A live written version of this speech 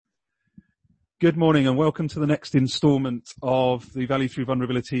Good morning and welcome to the next instalment of the Value Through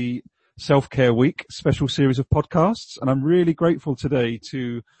Vulnerability Self-Care Week special series of podcasts. And I'm really grateful today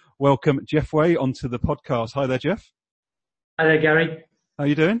to welcome Jeff Way onto the podcast. Hi there, Jeff. Hi there, Gary. How are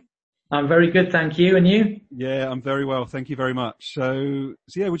you doing? I'm very good, thank you. And you? Yeah, I'm very well. Thank you very much. So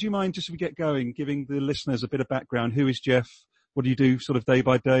yeah, would you mind, just as we get going, giving the listeners a bit of background? Who is Jeff? What do you do sort of day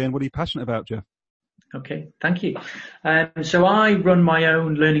by day? And what are you passionate about, Jeff? Okay, thank you. So I run my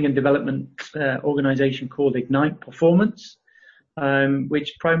own learning and development organization called Ignite Performance,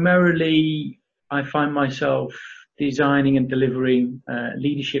 which primarily I find myself designing and delivering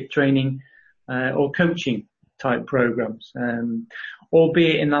leadership training or coaching type programs.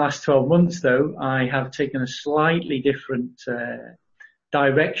 Albeit in the last 12 months, though, I have taken a slightly different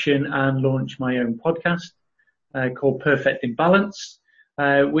direction and launched my own podcast called Perfect Imbalance,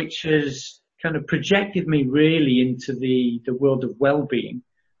 which has kind of projected me really into the world of well-being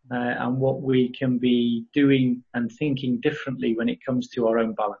and what we can be doing and thinking differently when it comes to our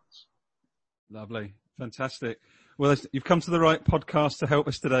own balance. Lovely. Fantastic. Well, you've come to the right podcast to help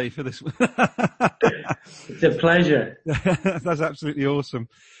us today for this. It's a pleasure. That's absolutely awesome.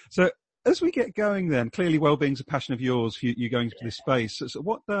 So as we get going then, clearly well-being's a passion of yours for you going into this space. So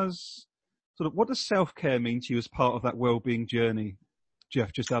what does self-care mean to you as part of that well-being journey,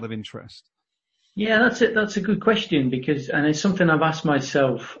 Jeff, just out of interest? Yeah, that's a good question and it's something I've asked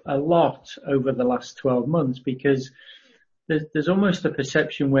myself a lot over the last 12 months because there's almost a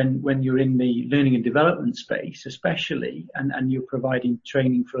perception when you're in the learning and development space, especially, and you're providing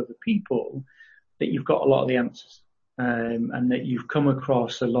training for other people, that you've got a lot of the answers, and that you've come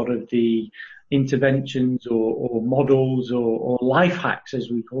across a lot of the interventions or models or life hacks, as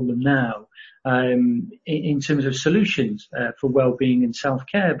we call them now, in terms of solutions for well-being and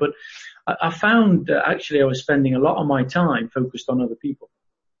self-care. But I found that actually I was spending a lot of my time focused on other people.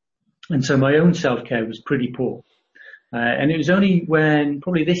 And so my own self-care was pretty poor. And it was only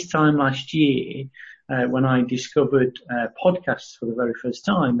probably this time last year, when I discovered podcasts for the very first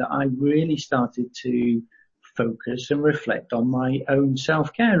time, that I really started to focus and reflect on my own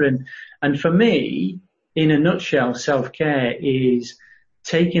self-care. And for me, in a nutshell, self-care is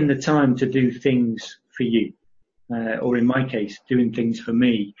taking the time to do things for you, or in my case, doing things for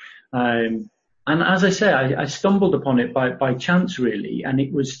me. And as I say, I stumbled upon it by chance really, and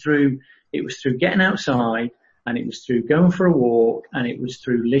it was through getting outside, and it was through going for a walk, and it was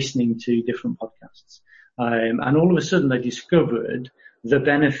through listening to different podcasts. And all of a sudden I discovered the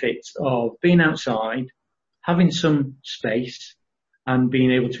benefits of being outside, having some space, and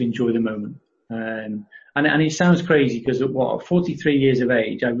being able to enjoy the moment. And it sounds crazy because at 43 years of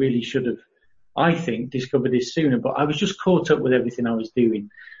age, I really should have, I think, discovered this sooner, but I was just caught up with everything I was doing.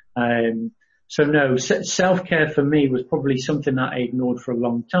 So no, self-care for me was probably something that I ignored for a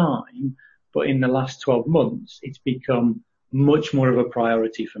long time, but in the last 12 months, it's become much more of a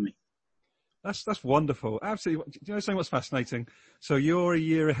priority for me. That's wonderful. Absolutely. Do you know something what's fascinating? So you're a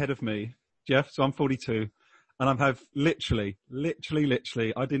year ahead of me, Jeff. So I'm 42, and I have literally,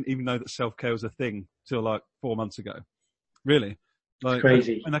 I didn't even know that self-care was a thing till like 4 months ago. Really. Like, it's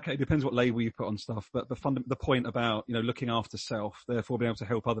crazy. And okay, it depends what label you put on stuff, but the point about, looking after self, therefore being able to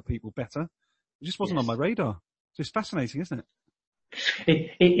help other people better, it just wasn't on my radar. So it's fascinating, isn't it?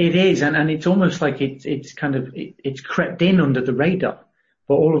 It is, and it's almost like it's crept in under the radar,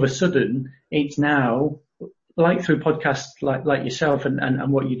 but all of a sudden it's now, like through podcasts like yourself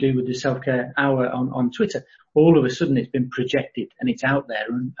and what you do with the self-care hour on Twitter, all of a sudden it's been projected and it's out there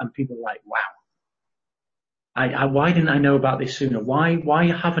and people are like, wow. Why didn't I know about this sooner?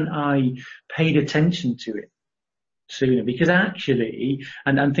 Why haven't I paid attention to it sooner? Because actually,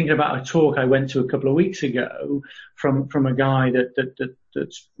 and I'm thinking about a talk I went to a couple of weeks ago from a guy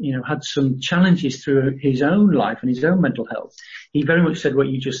that's had some challenges through his own life and his own mental health. He very much said what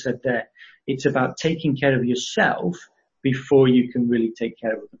you just said there. It's about taking care of yourself before you can really take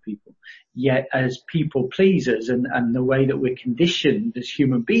care of other people. Yet as people pleasers and the way that we're conditioned as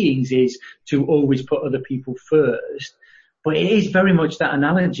human beings is to always put other people first. But it is very much that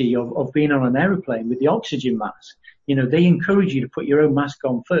analogy of being on an aeroplane with the oxygen mask. They encourage you to put your own mask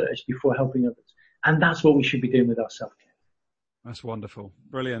on first before helping others. And that's what we should be doing with our self-care. That's wonderful.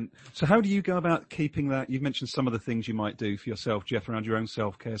 Brilliant. So how do you go about keeping that? You've mentioned some of the things you might do for yourself, Jeff, around your own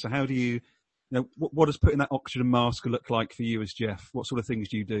self-care. So how do you, what does putting that oxygen mask look like for you as Jeff? What sort of things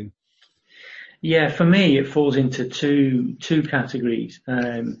do you do? Yeah, for me, it falls into two categories.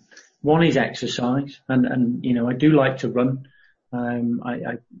 One is exercise, and I do like to run. I'm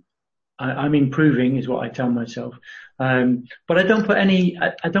improving, is what I tell myself. But I don't put any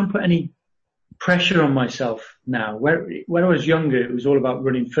pressure on myself now. When I was younger, it was all about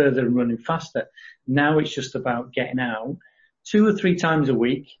running further and running faster. Now it's just about getting out 2 or 3 times a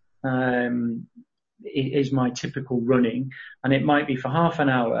week. Is my typical running, and it might be for half an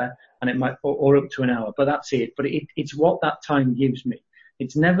hour, and it might or up to an hour, but that's it. But it's what that time gives me.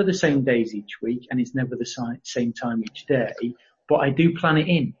 It's never the same days each week, and it's never the same time each day. But I do plan it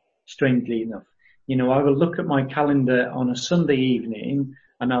in. Strangely enough, I will look at my calendar on a Sunday evening,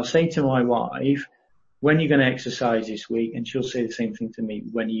 and I'll say to my wife, "When are you going to exercise this week?" And she'll say the same thing to me,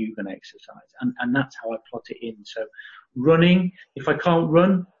 "When are you going to exercise?" And that's how I plot it in. So running, if I can't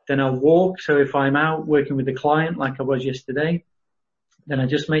run, then I'll walk. So if I'm out working with a client like I was yesterday, then I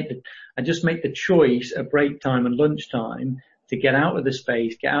just make the choice at break time and lunchtime to get out of the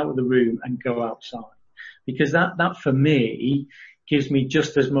space, get out of the room and go outside. Because that for me gives me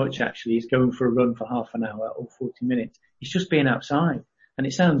just as much actually as going for a run for half an hour or 40 minutes. It's just being outside. And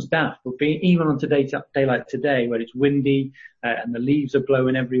it sounds daft, but even on day like today where it's windy and the leaves are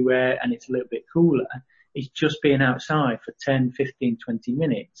blowing everywhere and it's a little bit cooler, it's just being outside for 10, 15, 20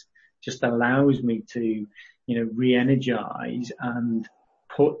 minutes just allows me to, re-energize and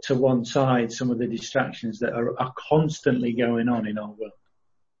put to one side some of the distractions that are constantly going on in our world.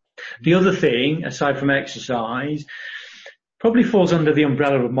 The other thing, aside from exercise, probably falls under the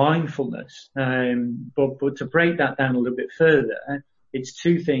umbrella of mindfulness. But to break that down a little bit further, it's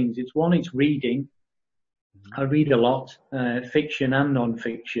 2 things. It's one, it's reading. I read a lot, fiction and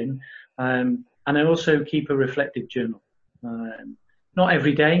non-fiction. And I also keep a reflective journal. Not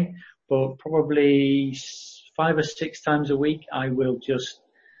every day, but probably 5 or 6 times a week, I will just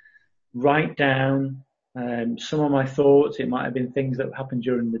write down some of my thoughts. It might have been things that happened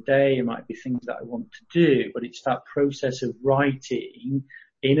during the day. It might be things that I want to do, but it's that process of writing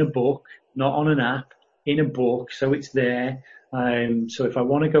in a book, not on an app, in a book. So it's there. So if I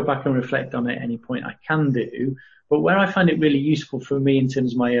want to go back and reflect on it at any point, I can do. But where I find it really useful for me in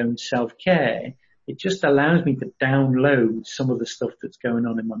terms of my own self-care, it just allows me to download some of the stuff that's going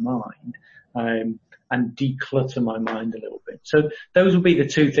on in my mind, and declutter my mind a little bit. So those will be the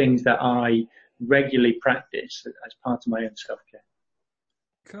 2 things that I regularly practice as part of my own self-care.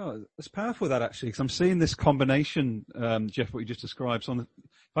 God, it's powerful that actually, because I'm seeing this combination, Jeff, what you just described. So if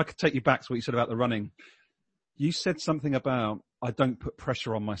I could take you back to what you said about the running, you said something about, I don't put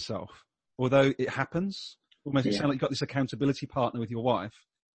pressure on myself, although it happens. Almost it sounds like you've got this accountability partner with your wife.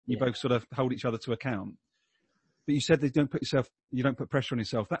 You both sort of hold each other to account. But you said that you don't put pressure on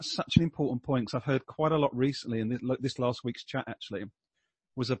yourself. That's such an important point, because I've heard quite a lot recently, and this last week's chat actually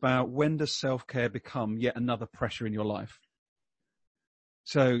was about, when does self-care become yet another pressure in your life?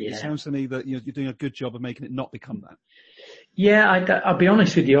 So it sounds to me that you're doing a good job of making it not become that. Yeah, I'll be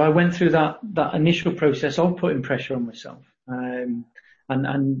honest with you. I went through that initial process of putting pressure on myself. And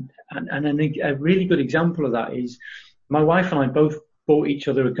a really good example of that is my wife and I both bought each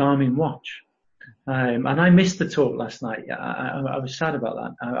other a Garmin watch. And I missed the talk last night. I was sad about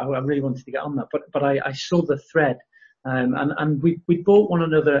that. I really wanted to get on that, but I saw the thread. And we bought one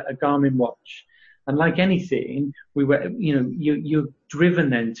another a Garmin watch. And like anything, we were, you're driven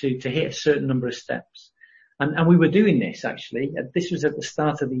then to hit a certain number of steps. And we were doing this actually. This was at the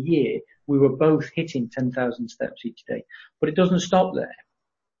start of the year. We were both hitting 10,000 steps each day. But it doesn't stop there,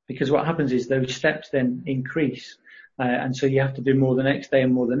 because what happens is those steps then increase. And so you have to do more the next day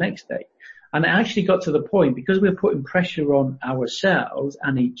and more the next day. And it actually got to the point, because we were putting pressure on ourselves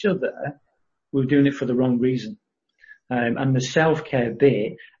and each other, we were doing it for the wrong reason. And the self-care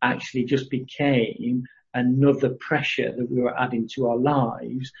bit actually just became another pressure that we were adding to our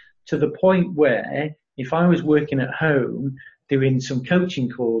lives, to the point where if I was working at home doing some coaching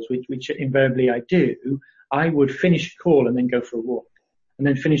calls, which invariably I do, I would finish a call and then go for a walk, and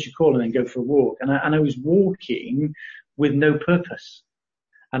then finish a call and then go for a walk. And I was walking with no purpose.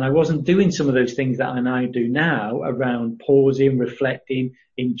 And I wasn't doing some of those things that I now do now around pausing, reflecting,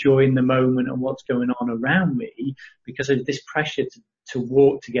 enjoying the moment and what's going on around me, because of this pressure to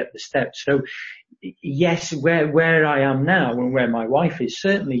walk to get the steps. So yes, where I am now and where my wife is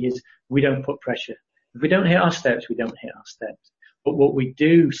certainly is, we don't put pressure. If we don't hit our steps, we don't hit our steps. But what we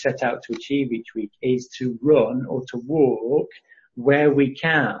do set out to achieve each week is to run or to walk where we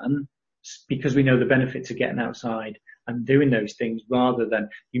can, because we know the benefits of getting outside and doing those things, rather than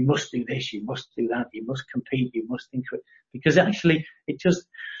you must do this, you must do that, you must compete, you must think of it. Because actually it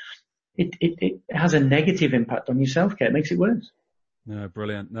has a negative impact on your self-care. It makes it worse. No,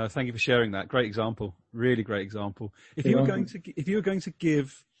 brilliant. No, thank you for sharing that. Great example. Really great example. If you were going to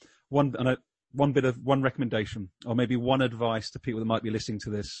give one recommendation, or maybe one advice to people that might be listening to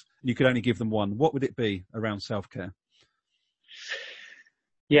this, and you could only give them one, what would it be around self-care?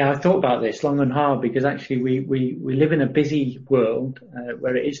 Yeah, I've thought about this long and hard because actually we live in a busy world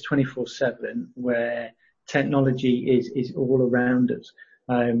where it is 24/7, where technology is all around us.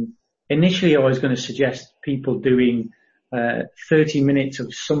 Initially, I was going to suggest people doing 30 minutes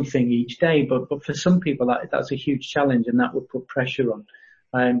of something each day, but for some people that's a huge challenge and that would put pressure on.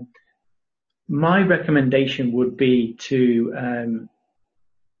 My recommendation would be to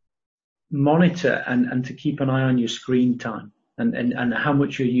monitor and to keep an eye on your screen time. And how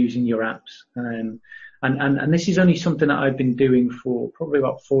much you're using your apps. And this is only something that I've been doing for probably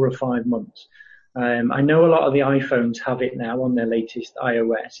about 4 or 5 months. I know a lot of the iPhones have it now on their latest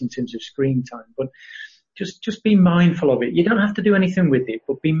iOS in terms of screen time, but just be mindful of it. You don't have to do anything with it,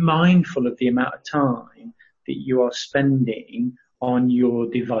 but be mindful of the amount of time that you are spending on your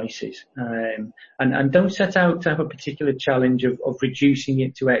devices. And don't set out to have a particular challenge of reducing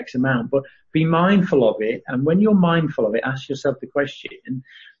it to X amount, but be mindful of it. And when you're mindful of it, ask yourself the question,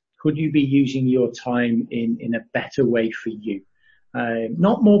 could you be using your time in a better way for you?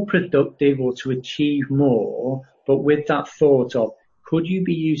 Not more productive or to achieve more, but with that thought of, could you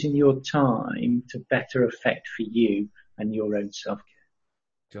be using your time to better affect for you and your own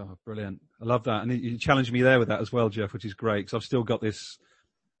self-care? Oh, brilliant. I love that. And you challenged me there with that as well, Jeff, which is great because I've still got this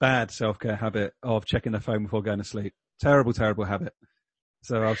bad self-care habit of checking the phone before going to sleep. Terrible, terrible habit.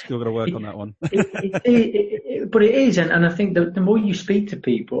 So I've still got to work on that one. But it is. And I think the more you speak to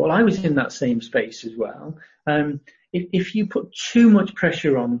people, I was in that same space as well. If you put too much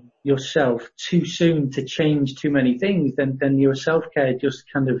pressure on yourself too soon to change too many things, then your self-care just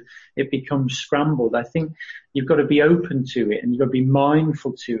it becomes scrambled. I think you've got to be open to it and you've got to be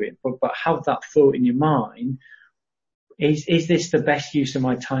mindful to it, but have that thought in your mind. Is this the best use of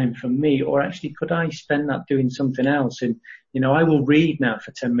my time for me? Or actually, could I spend that doing something else? And, I will read now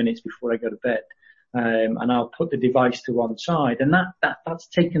for 10 minutes before I go to bed. And I'll put the device to one side. And that's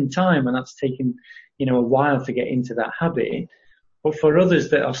taken time and that's taken, a while to get into that habit. But for others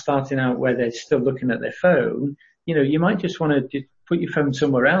that are starting out where they're still looking at their phone, you might just want to put your phone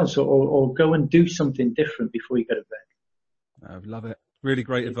somewhere else or go and do something different before you go to bed. I love it. Really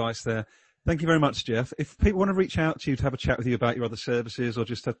great advice there. Thank you very much, Jeff. If people want to reach out to you to have a chat with you about your other services or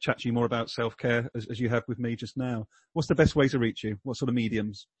just to chat to you more about self-care as you have with me just now, what's the best way to reach you? What sort of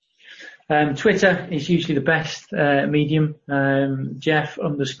mediums? Twitter is usually the best medium,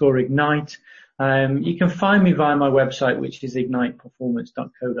 Jeff_Ignite. You can find me via my website, which is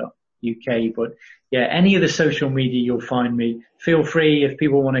igniteperformance.co.uk. But yeah, any of the social media, you'll find me. Feel free if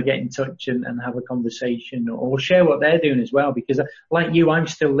people want to get in touch and have a conversation or share what they're doing as well, because like you, I'm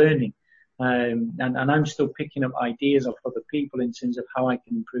still learning. And I'm still picking up ideas of other people in terms of how I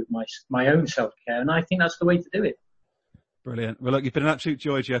can improve my own self-care. And I think that's the way to do it. Brilliant. Well, look, you've been an absolute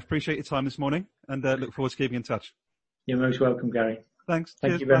joy, Jeff. Appreciate your time this morning and look forward to keeping in touch. You're most welcome, Gary. Thanks.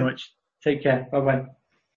 Thank you very much. Take care. Bye-bye.